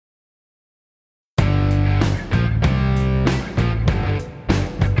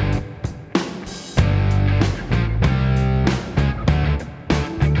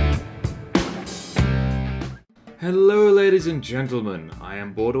Hello ladies and gentlemen, I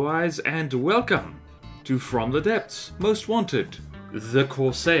am BorderWise and welcome to From the Depths, Most Wanted, the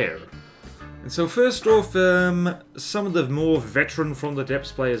Corsair. And so first off, some of the more veteran From the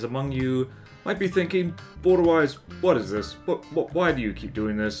Depths players among you might be thinking, BorderWise, what is this? Why do you keep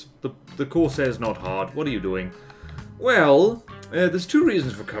doing this? The Corsair's not hard, what are you doing? Well, there's two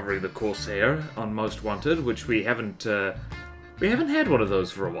reasons for covering the Corsair on Most Wanted, which we haven't had one of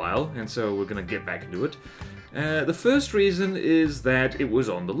those for a while, and so we're gonna get back into it. The first reason is that it was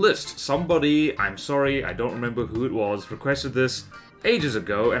on the list. Somebody, I'm sorry, I don't remember who it was, requested this ages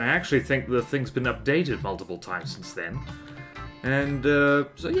ago, and I actually think the thing's been updated multiple times since then. And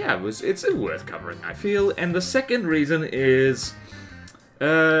so yeah, it's worth covering, I feel. And the second reason is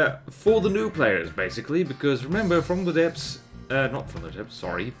for the new players, basically, because remember, From the Depths, not From the Depths,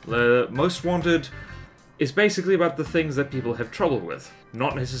 sorry, Most Wanted is basically about the things that people have trouble with,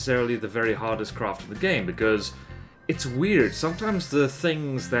 not necessarily the very hardest craft in the game, because it's weird. Sometimes the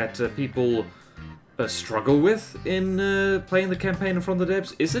things that people struggle with in playing the campaign of From the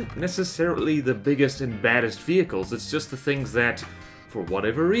Depths isn't necessarily the biggest and baddest vehicles, it's just the things that, for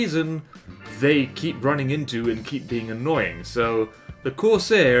whatever reason, they keep running into and keep being annoying. So the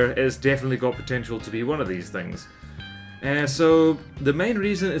Corsair has definitely got potential to be one of these things. So the main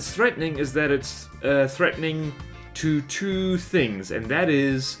reason it's threatening is that it's threatening to two things, and that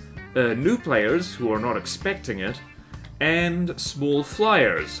is new players who are not expecting it, and small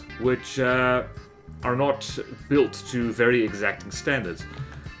flyers, which are not built to very exacting standards.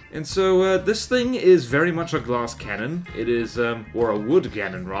 And so this thing is very much a glass cannon. It is, or a wood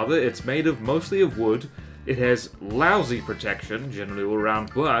cannon rather. It's made of mostly of wood. It has lousy protection, generally all around,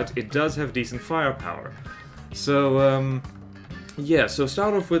 but it does have decent firepower. So, yeah, so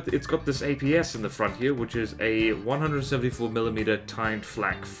start off with, it's got this APS in the front here, which is a 174mm timed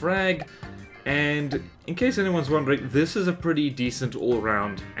flak frag, and in case anyone's wondering, this is a pretty decent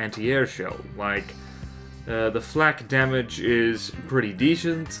all-around anti-air shell. Like, the flak damage is pretty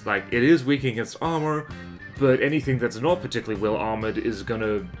decent, like, it is weak against armor, but anything that's not particularly well armored is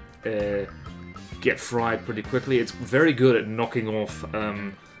gonna get fried pretty quickly. It's very good at knocking off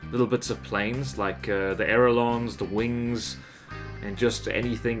little bits of planes, like the ailerons, the wings, and just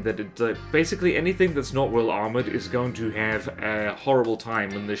anything that basically anything that's not well armored is going to have a horrible time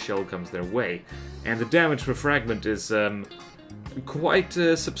when this shell comes their way. And the damage per fragment is quite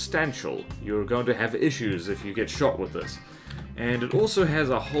substantial. You're going to have issues if you get shot with this. And it also has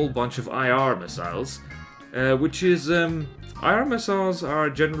a whole bunch of IR missiles, which is IR missiles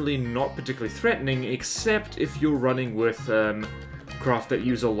are generally not particularly threatening, except if you're running with craft that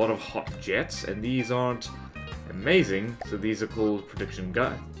use a lot of hot jets, and these aren't amazing, so these are called prediction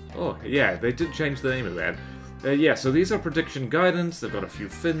guide. Oh, yeah, they did change the name of that. Yeah, so these are prediction guidance, they've got a few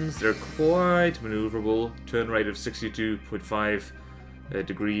fins, they're quite maneuverable, turn rate of 62.5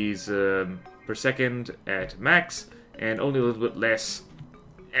 degrees per second at max, and only a little bit less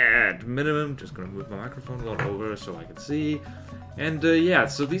at minimum. Just gonna move my microphone a lot over so I can see. And yeah,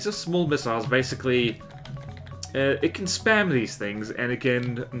 so these are small missiles, basically. It can spam these things, and it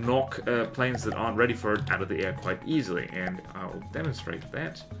can knock planes that aren't ready for it out of the air quite easily, and I'll demonstrate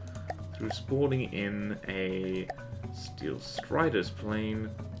that through spawning in a Steel Strider's plane,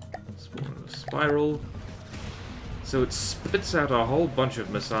 spawn in a spiral. So it spits out a whole bunch of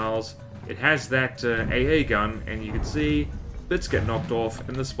missiles. It has that AA gun, and you can see bits get knocked off,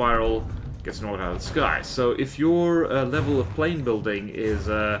 and the spiral gets knocked out of the sky. So if your level of plane building is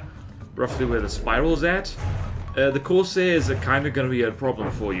roughly where the spiral's at, the Corsairs are kind of going to be a problem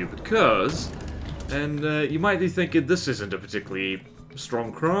for you, because, and you might be thinking this isn't a particularly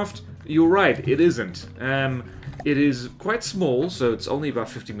strong craft. You're right, it isn't. It is quite small, so it's only about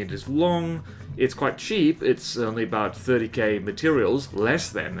 50 meters long. It's quite cheap, it's only about 30k materials, less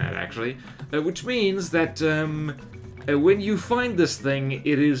than that actually, which means that when you find this thing,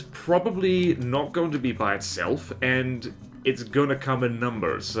 it is probably not going to be by itself, and it's going to come in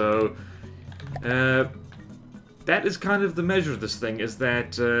numbers, so that is kind of the measure of this thing, is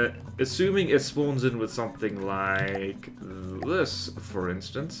that, assuming it spawns in with something like this, for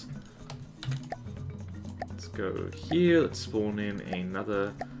instance. Let's go here, let's spawn in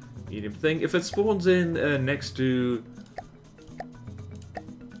another medium thing. If it spawns in next to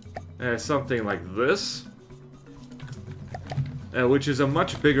something like this, which is a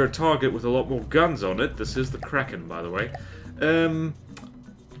much bigger target with a lot more guns on it, this is the Kraken, by the way,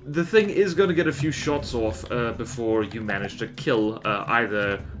 the thing is going to get a few shots off before you manage to kill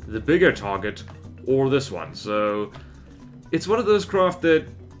either the bigger target or this one. So it's one of those craft that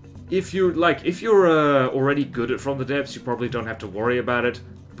if you're already good at From the Depths, you probably don't have to worry about it.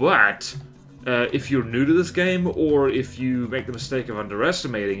 But if you're new to this game, or if you make the mistake of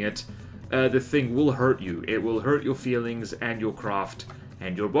underestimating it, the thing will hurt you. It will hurt your feelings and your craft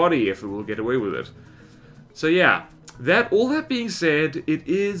and your body if it will get away with it. So yeah, all that being said, it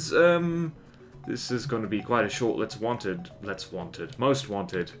is, this is going to be quite a short most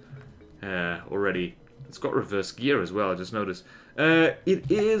wanted, already. It's got reverse gear as well, I just noticed.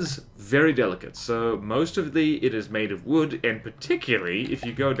 It is very delicate, so it is made of wood, and particularly if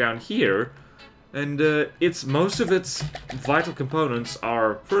you go down here, and most of its vital components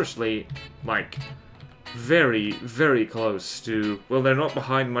are firstly, like, very, very close to, well, they're not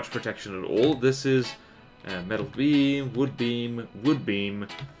behind much protection at all. This is metal beam, wood beam,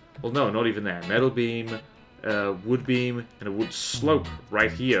 well, no, not even that, metal beam, wood beam, and a wood slope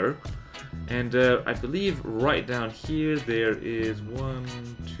right here. And I believe right down here there is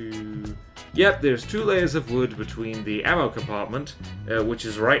yep, there's 2 layers of wood between the ammo compartment, which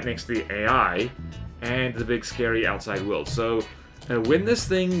is right next to the AI, and the big scary outside world. So when this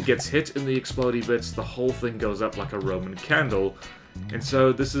thing gets hit in the explodey bits, the whole thing goes up like a Roman candle. And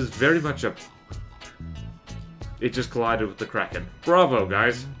so this is very much it just collided with the Kraken. Bravo,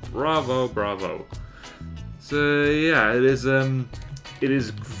 guys. Bravo, bravo. So yeah, it is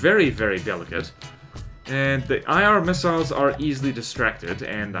very, very delicate. And the IR missiles are easily distracted,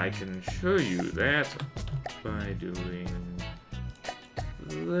 and I can show you that by doing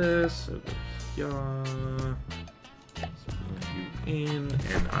this. So yeah, spawn you in,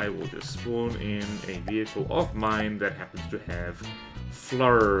 and I will just spawn in a vehicle of mine that happens to have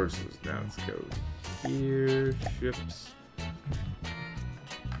flares. Now let's go here, ships.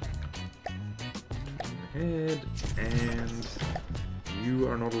 Turn ahead, and you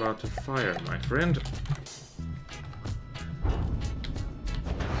are not allowed to fire, my friend.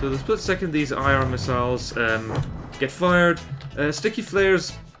 So the split second these IR missiles get fired, sticky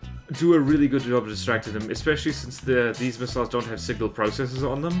flares do a really good job of distracting them, especially since these missiles don't have signal processors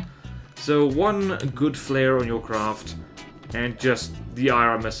on them. So one good flare on your craft, and just the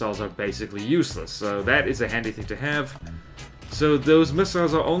IR missiles are basically useless. So that is a handy thing to have. So those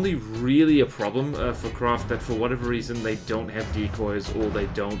missiles are only really a problem for craft that for whatever reason they don't have decoys or they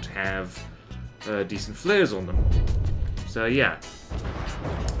don't have decent flares on them. So yeah.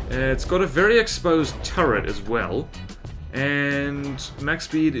 It's got a very exposed turret as well. And max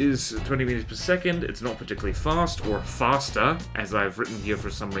speed is 20 meters per second. It's not particularly fast, or faster, as I've written here for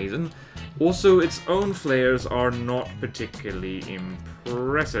some reason. Also, its own flares are not particularly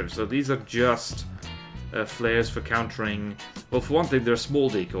impressive. So these are just flares for countering. Well, for one thing, they're small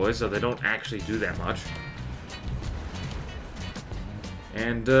decoys, so they don't actually do that much.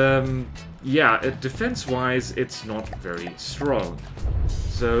 And yeah, defense-wise, it's not very strong.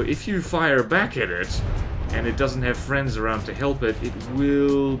 So if you fire back at it, and it doesn't have friends around to help it, it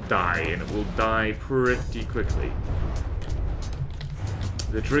will die, and it will die pretty quickly.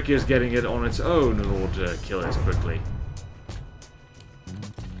 The trick is getting it on its own in order to kill it quickly.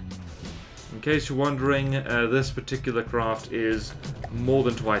 In case you're wondering, this particular craft is more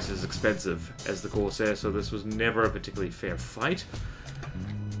than twice as expensive as the Corsair, so this was never a particularly fair fight.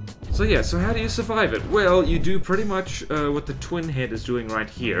 So yeah, so how do you survive it? Well, you do pretty much what the twin head is doing right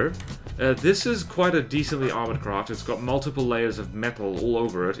here. This is quite a decently armored craft. It's got multiple layers of metal all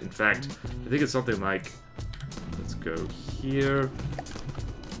over it. In fact, I think it's something like... Let's go here.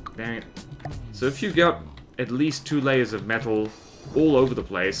 Dang it. So if you got at least 2 layers of metal all over the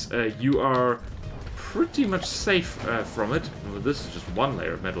place, you are pretty much safe from it. Well, this is just 1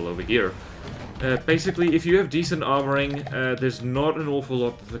 layer of metal over here. Basically, if you have decent armoring, there's not an awful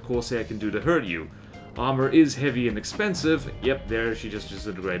lot that the Corsair can do to hurt you. Armor is heavy and expensive. Yep, there, she just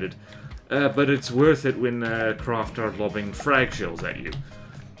disintegrated. But it's worth it when craft are lobbing frag shells at you.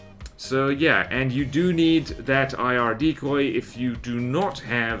 So yeah, and you do need that IR decoy. If you do not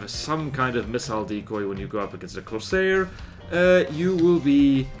have some kind of missile decoy when you go up against a Corsair, you will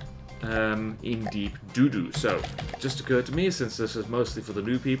be in deep doo-doo. So, just occurred to me, since this is mostly for the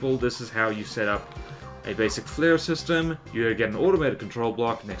new people, this is how you set up a basic flare system. You get an automated control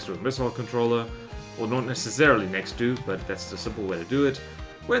block next to a missile controller, or not necessarily next to, but that's the simple way to do it.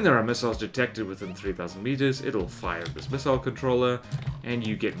 When there are missiles detected within 3,000 meters, it'll fire this missile controller, and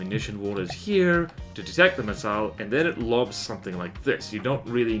you get munition warners here to detect the missile, and then it lobs something like this. You don't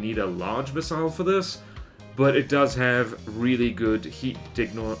really need a large missile for this, but it does have really good heat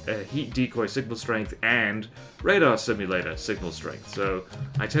decoy signal strength and radar simulator signal strength. So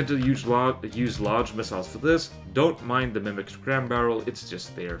I tend to use large missiles for this. Don't mind the mimicked cram barrel, it's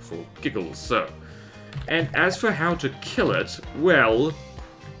just there for giggles. So, and as for how to kill it, well,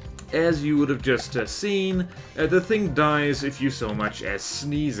 as you would have just seen, the thing dies if you so much as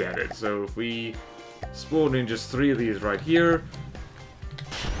sneeze at it. So if we spawn in just 3 of these right here.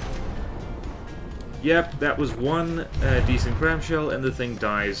 Yep, that was one decent clamshell, and the thing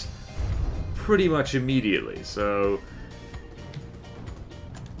dies pretty much immediately. So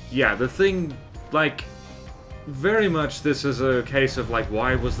yeah, the thing, like, very much this is a case of, like,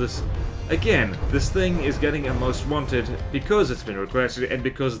 why was this... Again, this thing is getting a most wanted because it's been requested, and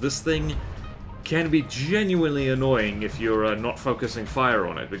because this thing can be genuinely annoying if you're not focusing fire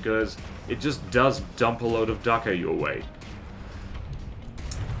on it, because it just does dump a load of ducker your way.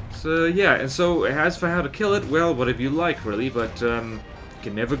 So yeah, and so as for how to kill it, well, whatever you like, really, but you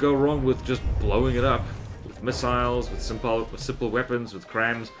can never go wrong with just blowing it up. With missiles, with simple weapons, with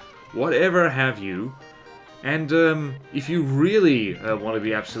crams, whatever have you. And if you really want to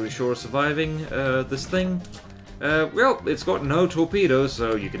be absolutely sure of surviving this thing, well, it's got no torpedoes,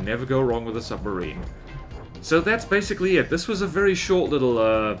 so you can never go wrong with a submarine. So that's basically it. This was a very short little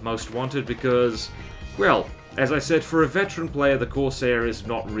Most Wanted because, well, as I said, for a veteran player, the Corsair is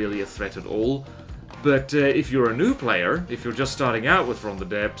not really a threat at all. But if you're a new player, if you're just starting out with From the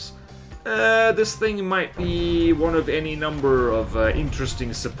Depths, this thing might be one of any number of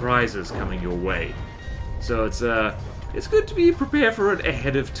interesting surprises coming your way. So it's good to be prepared for it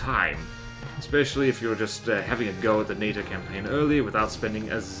ahead of time, especially if you're just having a go at the NATO campaign early without spending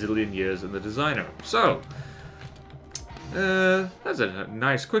a zillion years in the designer. So, that's a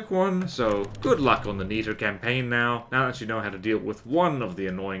nice quick one, so good luck on the NATO campaign now that you know how to deal with one of the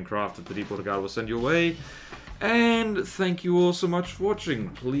annoying craft that the Deepwater Guard will send your way. And thank you all so much for watching.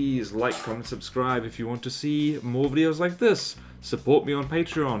 Please like, comment, subscribe if you want to see more videos like this. Support me on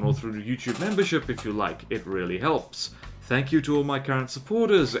Patreon or through the YouTube membership if you like. It really helps. Thank you to all my current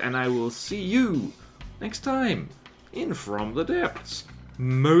supporters, and I will see you next time in From the Depths.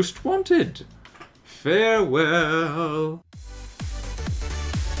 Most Wanted. Farewell.